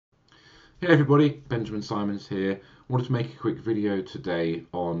Hey everybody, Benjamin Simons here. Wanted to make a quick video today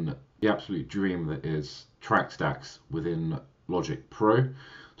on the absolute dream that is track stacks within Logic Pro. So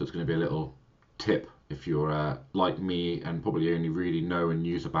it's going to be a little tip if you're like me and probably only really know and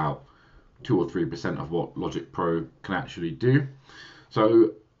use about 2 or 3% of what Logic Pro can actually do.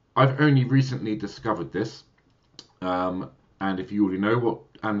 So I've only recently discovered this, and if you already know what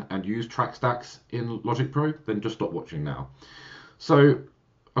and use track stacks in Logic Pro, then just stop watching now. So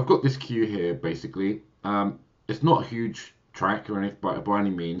I've got this cue here basically. It's not a huge track or anything by any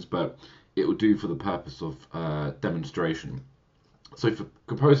means, but it will do for the purpose of demonstration. So for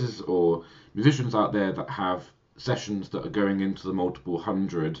composers or musicians out there that have sessions that are going into the multiple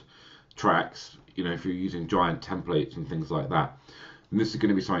hundred tracks, if you're using giant templates and things like that, then this is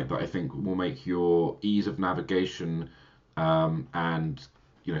going to be something that I think will make your ease of navigation and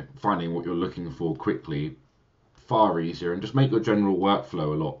finding what you're looking for quickly far easier, and just make your general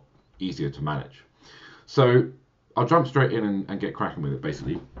workflow a lot easier to manage. So I'll jump straight in and get cracking with it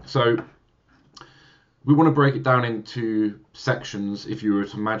basically. So we want to break it down into sections. If you were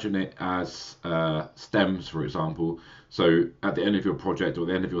to imagine it as stems, for example, so at the end of your project or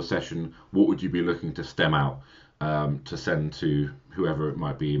the end of your session, what would you be looking to stem out to send to whoever it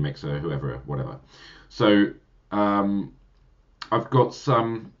might be, mixer, whoever, whatever. So I've got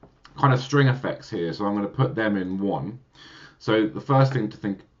some kind of string effects here, so I'm going to put them in one. So the first thing to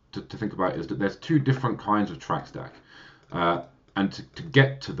think about is that there's two different kinds of track stack, and to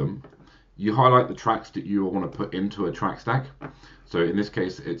get to them, you highlight the tracks that you want to put into a track stack. So in this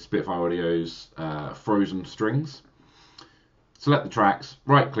case, it's Spitfire Audio's Frozen Strings. Select the tracks,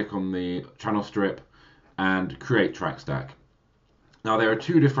 right-click on the channel strip, and create track stack. Now there are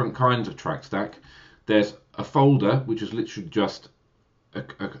two different kinds of track stack. There's a folder, which is literally just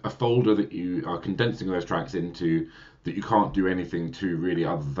a folder that you are condensing those tracks into, that you can't do anything to really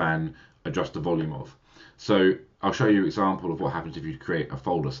other than adjust the volume of. So I'll show you an example of what happens if you create a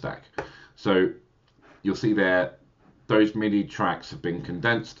folder stack. So you'll see there, those MIDI tracks have been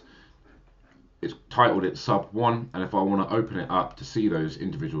condensed. It's titled it sub 1, and if I want to open it up to see those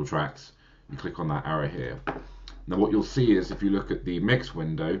individual tracks, you click on that arrow here. Now what you'll see is, if you look at the mix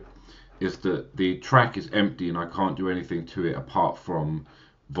window, is that the track is empty and I can't do anything to it apart from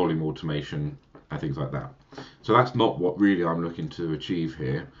volume automation and things like that. So that's not what really I'm looking to achieve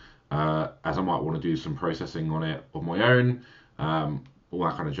here, as I might want to do some processing on it of my own, all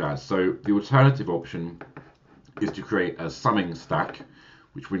that kind of jazz. So the alternative option is to create a summing stack,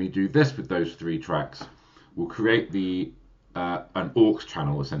 which when you do this with those three tracks, will create an aux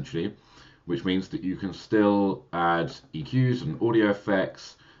channel essentially, which means that you can still add EQs and audio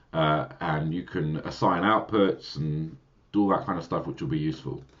effects, and you can assign outputs and do all that kind of stuff, which will be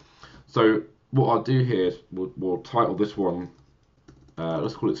useful. So what I'll do here is we'll title this one,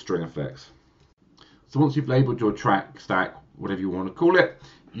 let's call it string effects. So once you've labeled your track stack, whatever you want to call it,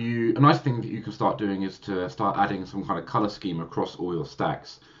 a nice thing that you can start doing is to start adding some kind of color scheme across all your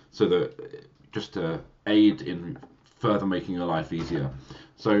stacks, so that just to aid in further making your life easier.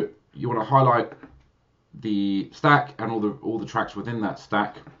 So you want to highlight the stack and all the tracks within that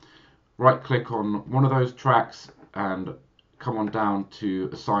stack. Right click on one of those tracks and come on down to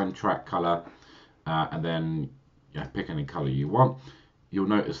assign track color, and then pick any color you want. You'll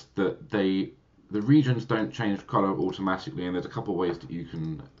notice that the regions don't change color automatically, and there's a couple of ways that you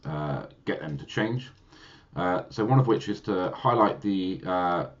can get them to change. So one of which is to highlight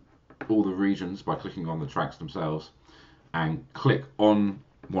all the regions by clicking on the tracks themselves, and click on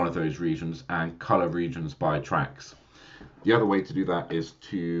one of those regions and color regions by tracks. The other way to do that is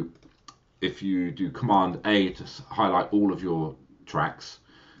if you do Command A to highlight all of your tracks,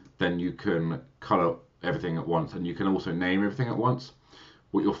 then you can color everything at once, and you can also name everything at once.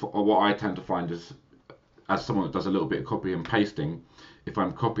 What I tend to find is, as someone that does a little bit of copy and pasting, if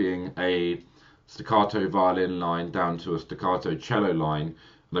I'm copying a staccato violin line down to a staccato cello line,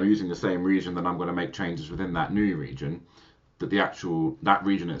 and I'm using the same region, then I'm going to make changes within that new region. That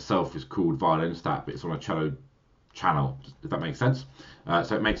region itself is called violin stat, but it's on a cello channel, if that makes sense.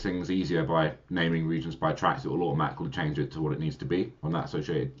 So it makes things easier by naming regions by tracks. It will automatically change it to what it needs to be on that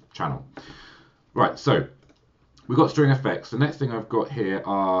associated channel. Right, so we've got string effects. The next thing I've got here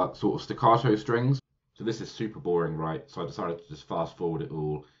are sort of staccato strings. So this is super boring, right? So I decided to just fast forward it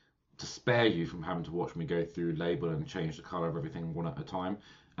all to spare you from having to watch me go through, label and change the color of everything one at a time.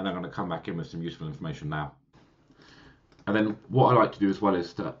 And then I'm going to come back in with some useful information now. And then what I like to do as well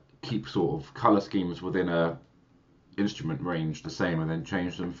is to keep sort of color schemes within a instrument range the same, and then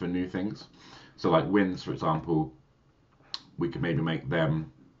change them for new things. So like winds, for example, we could maybe make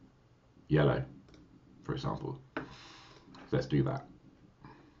them yellow, for example. So let's do that.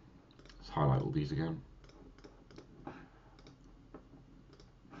 highlight all these again.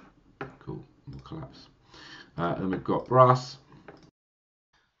 Cool, we'll collapse. And then we've got brass.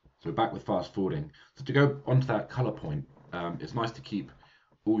 So we're back with fast forwarding. So to go onto that color point, it's nice to keep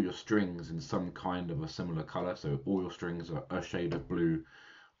all your strings in some kind of a similar color. So all your strings are a shade of blue,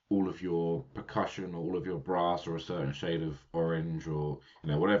 all of your percussion or all of your brass or a certain shade of orange, or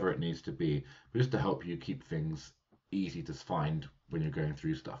whatever it needs to be, just to help you keep things easy to find when you're going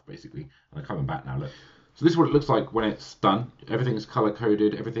through stuff, basically. And I'm coming back now, look. So this is what it looks like when it's done. Everything's color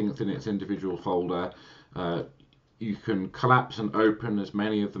coded, everything's in its individual folder. You can collapse and open as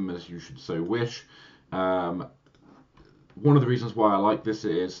many of them as you should so wish. One of the reasons why I like this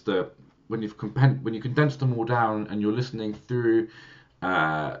is that when you condense them all down and you're listening through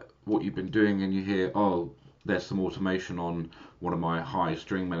what you've been doing and you hear, oh, there's some automation on one of my high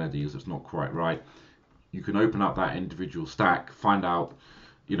string melodies that's not quite right, you can open up that individual stack, find out,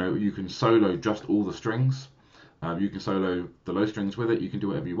 you can solo just all the strings. You can solo the low strings with it. You can do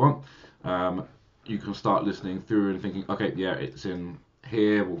whatever you want. You can start listening through and thinking, okay, yeah, it's in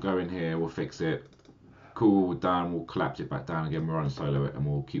here. We'll go in here. We'll fix it. Cool, we're done. We'll collapse it back down again. We'll unsolo it, and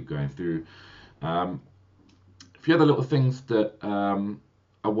we'll keep going through. A few other little things that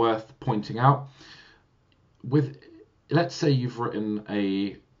are worth pointing out. Let's say you've written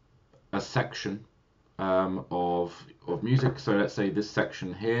a section of music. So let's say this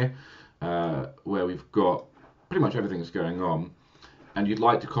section here, where we've got pretty much everything's going on, and you'd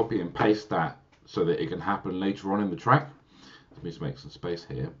like to copy and paste that so that it can happen later on in the track. Let me just make some space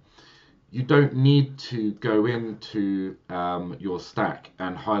here. You don't need to go into your stack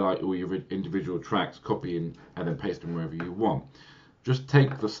and highlight all your individual tracks, copy and then paste them wherever you want. Just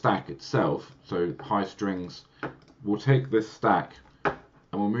take the stack itself, so high strings, we'll take this stack and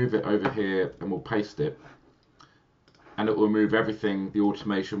we'll move it over here and we'll paste it, and it will remove everything, the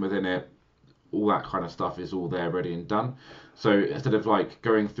automation within it, all that kind of stuff is all there ready and done. So instead of like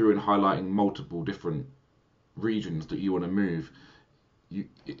going through and highlighting multiple different regions that you want to move,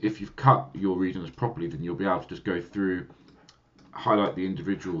 if you've cut your regions properly, then you'll be able to just go through, highlight the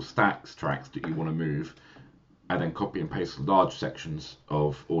individual tracks that you want to move, and then copy and paste large sections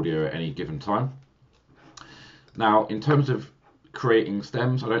of audio at any given time. Now, in terms of creating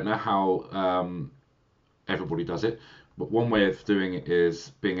stems, I don't know how everybody does it, but one way of doing it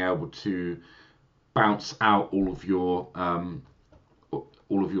is being able to bounce out all of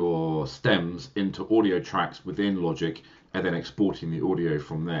your stems into audio tracks within Logic, and then exporting the audio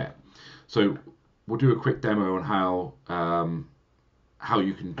from there. So we'll do a quick demo on how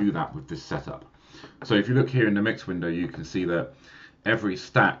you can do that with this setup. So if you look here in the mix window, you can see that every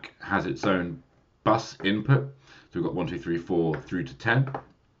stack has its own bus input. So we've got 1, 2, 3, 4 through to 10. So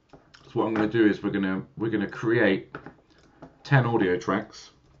what I'm going to do is we're going to create 10 audio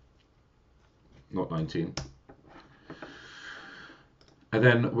tracks, not 19. And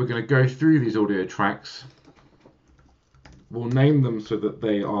then we're going to go through these audio tracks. We'll name them so that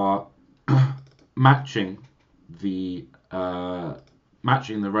they are matching the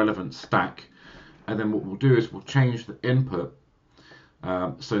relevant stack. And then what we'll do is we'll change the input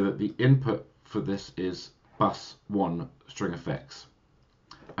so that the input for this is bus 1 string effects.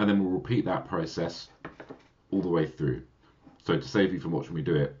 And then we'll repeat that process all the way through. So to save you from watching me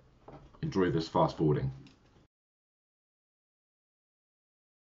do it, enjoy this fast forwarding.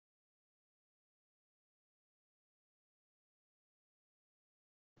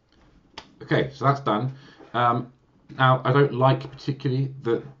 Okay, so that's done. Now, I don't like particularly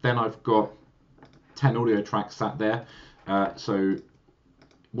that then I've got 10 audio tracks sat there. So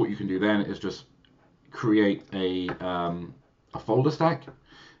what you can do then is just create a folder stack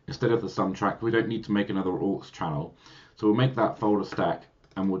instead of the sum track. We don't need to make another aux channel. So we'll make that folder stack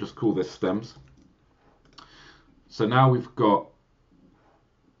and we'll just call this stems. So now we've got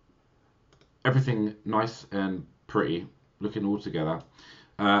everything nice and pretty looking all together.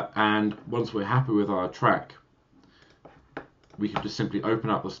 And once we're happy with our track, we can just simply open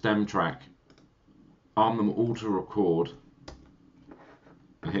up the stem track, arm them all to record,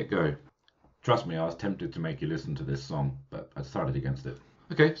 and hit go. Trust me, I was tempted to make you listen to this song, but I decided against it.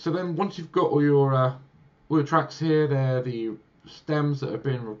 Okay, so then once you've got all your tracks here, they're the stems that have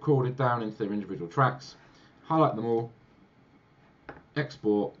been recorded down into their individual tracks. Highlight them all,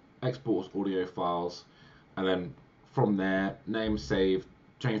 export audio files, and then from there, name, save,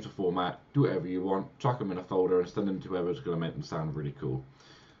 change the format, do whatever you want, chuck them in a folder and send them to whoever's going to make them sound really cool.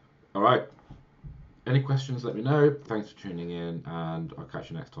 Alright, any questions, let me know. Thanks for tuning in, and I'll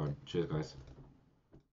catch you next time. Cheers, guys.